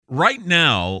right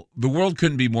now, the world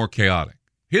couldn't be more chaotic.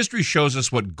 History shows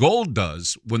us what gold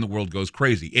does when the world goes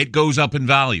crazy. It goes up in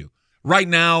value. Right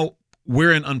now,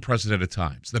 we're in unprecedented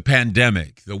times. The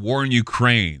pandemic, the war in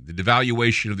Ukraine, the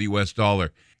devaluation of the U.S.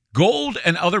 dollar. Gold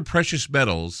and other precious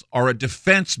metals are a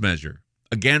defense measure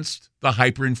against the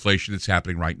hyperinflation that's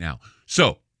happening right now.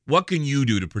 So, what can you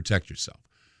do to protect yourself?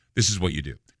 This is what you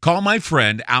do. Call my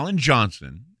friend Alan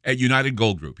Johnson at United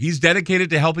Gold Group. He's dedicated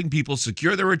to helping people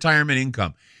secure their retirement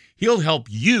income. He'll help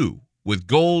you with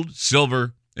gold,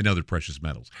 silver, and other precious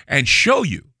metals and show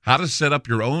you how to set up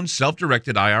your own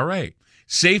self-directed IRA.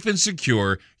 Safe and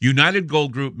secure, United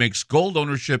Gold Group makes gold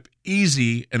ownership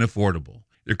easy and affordable.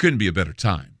 There couldn't be a better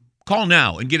time. Call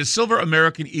now and get a Silver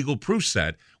American Eagle proof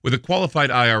set with a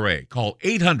qualified IRA. Call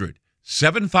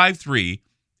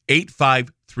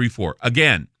 800-753-8534.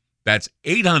 Again, that's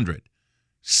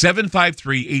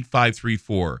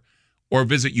 800-753-8534. Or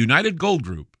visit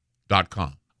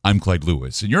UnitedGoldGroup.com. I'm Clyde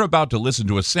Lewis, and you're about to listen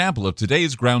to a sample of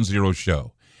today's Ground Zero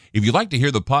show. If you'd like to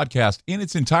hear the podcast in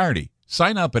its entirety,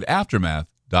 sign up at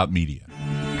aftermath.media.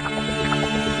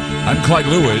 I'm Clyde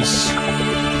Lewis,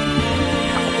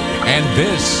 and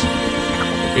this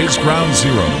is Ground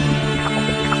Zero.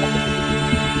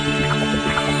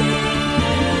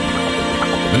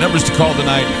 The numbers to call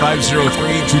tonight,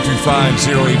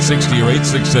 503-225-0860 or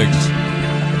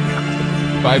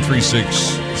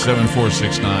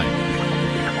 866-536-7469.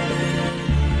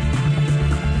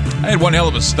 I had one hell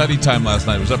of a study time last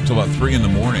night. I was up till about 3 in the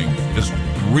morning, just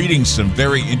reading some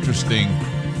very interesting,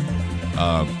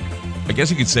 I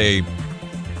guess you could say,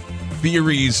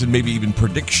 theories and maybe even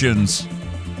predictions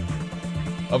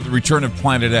of the return of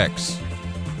Planet X.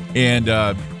 And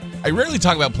I rarely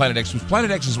talk about Planet X because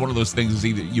Planet X is one of those things is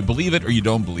either you believe it or you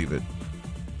don't believe it.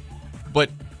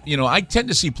 But, you know, I tend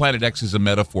to see Planet X as a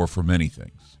metaphor for many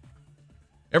things.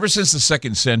 Ever since the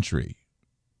 2nd century,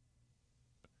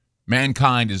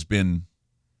 mankind has been,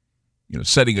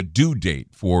 setting a due date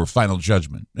for final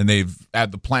judgment. And they've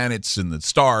had the planets and the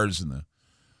stars and the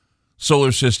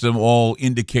solar system all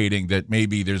indicating that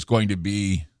maybe there's going to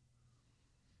be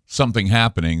something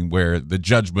happening where the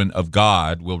judgment of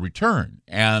God will return.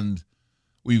 And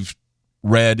we've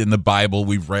read in the Bible,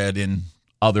 we've read in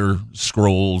other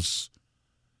scrolls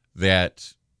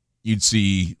that you'd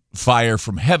see fire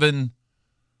from heaven,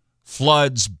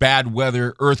 floods, bad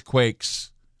weather,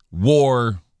 earthquakes,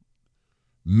 war,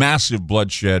 massive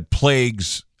bloodshed,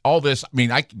 plagues, all this.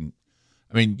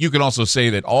 You can also say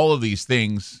that all of these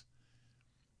things,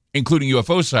 including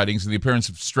UFO sightings and the appearance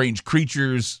of strange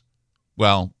creatures,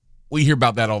 well, we hear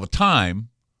about that all the time.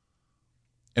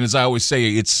 And as I always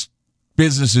say, it's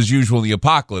business as usual in the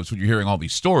apocalypse when you're hearing all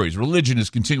these stories. Religion is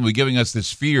continually giving us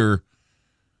this fear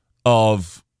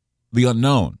of the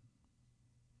unknown.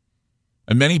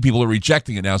 And many people are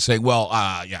rejecting it now, saying,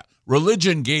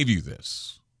 religion gave you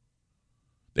this.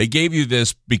 They gave you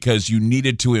this because you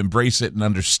needed to embrace it and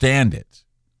understand it,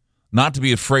 not to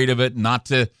be afraid of it, not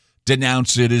to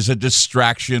denounce it as a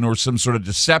distraction or some sort of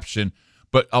deception.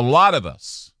 But a lot of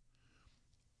us,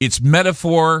 it's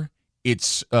metaphor,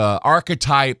 it's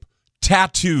archetype,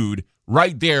 tattooed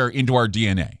right there into our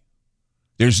DNA.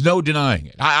 There's no denying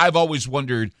it. I've always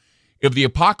wondered if the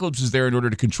apocalypse is there in order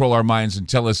to control our minds and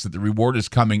tell us that the reward is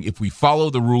coming if we follow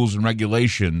the rules and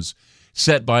regulations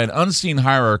set by an unseen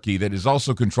hierarchy that is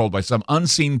also controlled by some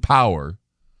unseen power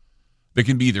that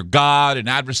can be either God, an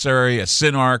adversary, a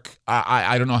synarch.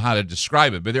 I don't know how to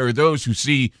describe it, but there are those who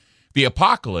see the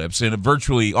apocalypse and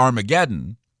virtually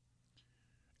Armageddon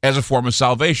as a form of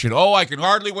salvation. Oh, I can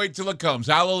hardly wait till it comes.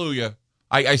 Hallelujah.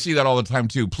 I see that all the time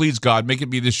too. Please, God, make it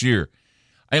be this year.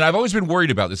 And I've always been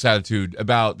worried about this attitude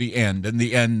about the end and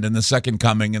the second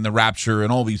coming and the rapture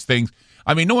and all these things.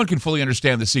 No one can fully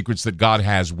understand the secrets that God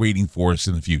has waiting for us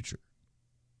in the future.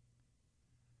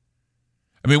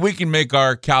 We can make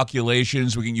our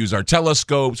calculations. We can use our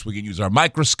telescopes. We can use our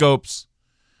microscopes.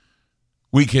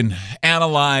 We can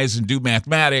analyze and do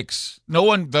mathematics. No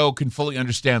one, though, can fully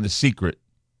understand the secret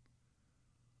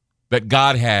that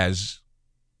God has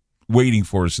waiting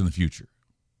for us in the future.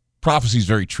 Prophecy is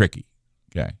very tricky.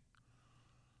 Okay.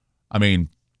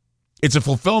 It's a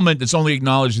fulfillment that's only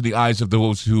acknowledged in the eyes of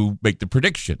those who make the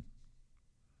prediction.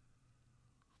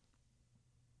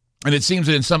 And it seems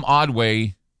that in some odd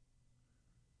way,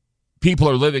 people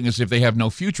are living as if they have no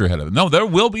future ahead of them. No, there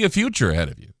will be a future ahead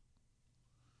of you.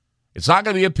 It's not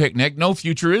going to be a picnic. No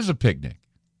future is a picnic.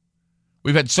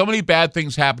 We've had so many bad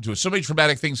things happen to us, so many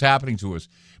traumatic things happening to us,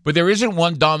 but there isn't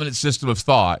one dominant system of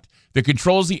thought that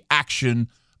controls the action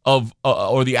of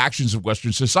or the actions of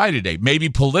Western society today. Maybe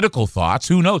political thoughts.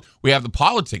 Who knows? We have the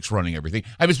politics running everything.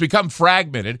 It's become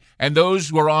fragmented, and those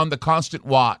who are on the constant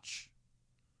watch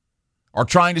are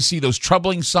trying to see those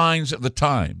troubling signs of the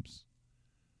times.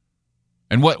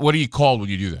 And what are you called when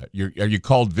you do that? Are you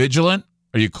called vigilant?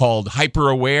 Are you called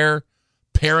hyper-aware,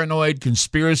 paranoid,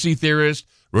 conspiracy theorist,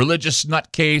 religious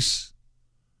nutcase?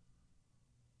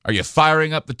 Are you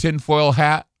firing up the tinfoil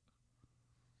hat?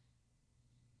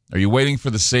 Are you waiting for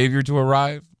the Savior to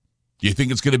arrive? Do you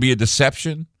think it's going to be a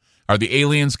deception? Are the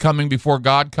aliens coming before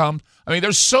God comes? I mean,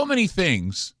 there's so many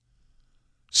things,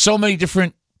 so many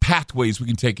different pathways we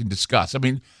can take and discuss. I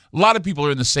mean, a lot of people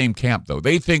are in the same camp, though.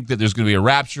 They think that there's going to be a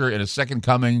rapture and a second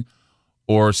coming,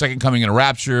 or second coming and a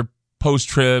rapture,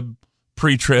 post-trib,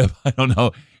 pre-trib. I don't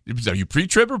know. Are you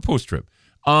pre-trib or post-trib?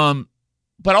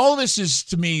 But all of this is,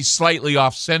 to me, slightly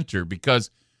off-center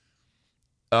because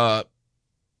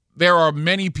there are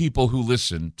many people who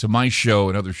listen to my show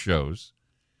and other shows.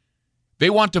 They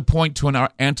want to point to an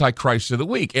Antichrist of the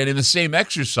week. And in the same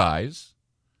exercise,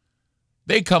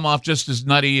 they come off just as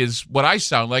nutty as what I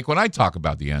sound like when I talk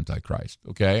about the Antichrist,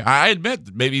 okay? I admit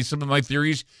that maybe some of my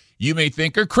theories you may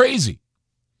think are crazy,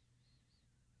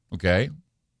 okay?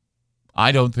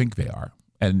 I don't think they are.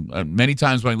 And many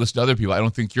times when I listen to other people, I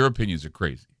don't think your opinions are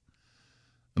crazy.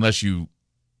 Unless you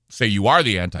say you are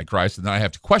the Antichrist, and then I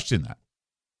have to question that.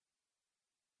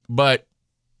 But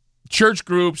church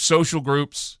groups, social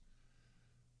groups,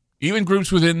 even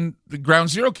groups within the Ground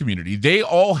Zero community, they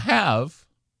all have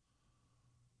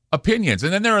opinions.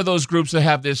 And then there are those groups that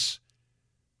have this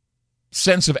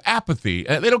sense of apathy.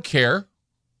 They don't care.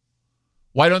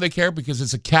 Why don't they care? Because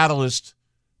it's a catalyst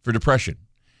for depression.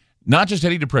 Not just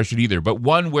any depression either, but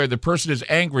one where the person is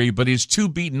angry but is too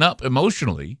beaten up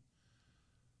emotionally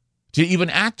to even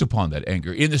act upon that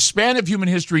anger. In the span of human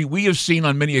history, we have seen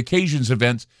on many occasions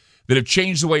events that have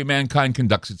changed the way mankind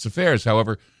conducts its affairs.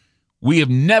 However, we have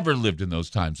never lived in those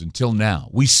times until now.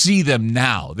 We see them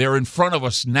now. They're in front of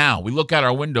us now. We look out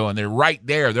our window and they're right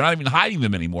there. They're not even hiding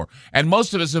them anymore. And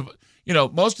most of us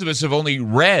have only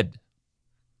read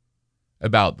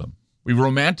about them. We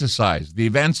romanticize the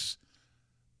events.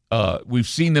 We've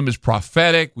seen them as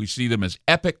prophetic. We see them as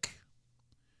epic.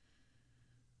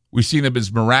 We've seen them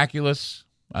as miraculous.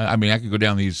 I mean, I could go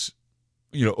down these,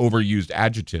 overused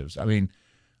adjectives. I mean,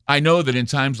 I know that in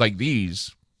times like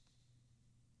these,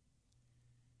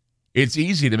 it's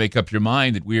easy to make up your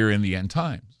mind that we're in the end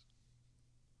times.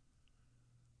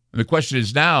 And the question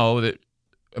is now that,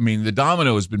 the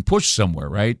domino has been pushed somewhere,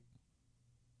 right?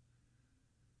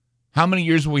 How many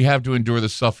years will we have to endure the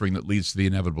suffering that leads to the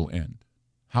inevitable end?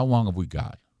 How long have we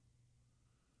got?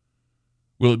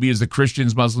 Will it be as the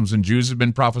Christians, Muslims, and Jews have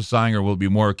been prophesying, or will it be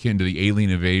more akin to the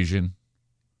alien invasion,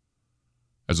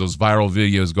 as those viral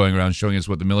videos going around showing us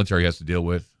what the military has to deal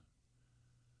with?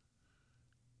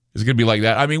 Is it going to be like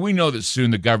that? I mean, we know that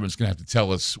soon the government's going to have to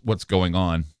tell us what's going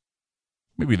on.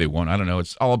 Maybe they won't. I don't know.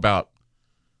 It's all about,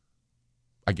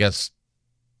 I guess,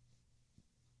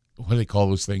 what do they call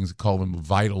those things? They call them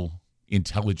vital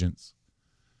intelligence,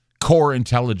 core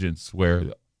intelligence,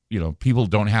 where, people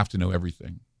don't have to know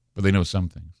everything, but they know some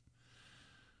things.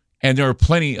 And there are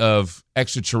plenty of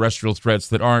extraterrestrial threats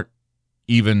that aren't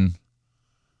even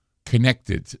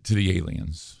connected to the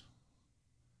aliens.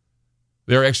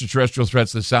 There are extraterrestrial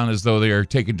threats that sound as though they are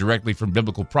taken directly from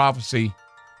biblical prophecy.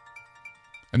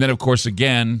 And then, of course,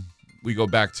 again, we go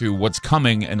back to what's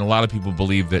coming, and a lot of people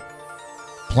believe that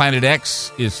Planet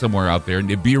X is somewhere out there.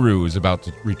 Nibiru is about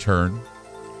to return.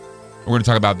 We're going to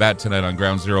talk about that tonight on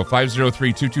Ground Zero.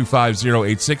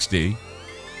 503-225-0860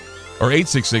 or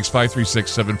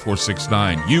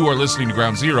 866-536-7469. You are listening to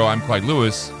Ground Zero. I'm Clyde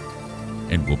Lewis,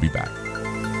 and we'll be back.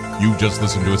 You just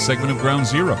listened to a segment of Ground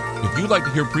Zero. If you'd like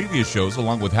to hear previous shows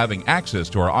along with having access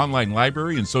to our online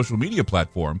library and social media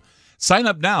platform, sign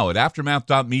up now at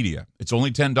aftermath.media. It's only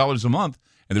 $10 a month,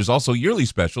 and there's also yearly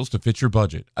specials to fit your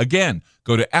budget. Again,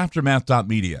 go to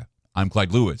aftermath.media. I'm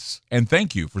Clyde Lewis, and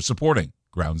thank you for supporting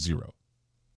Ground Zero.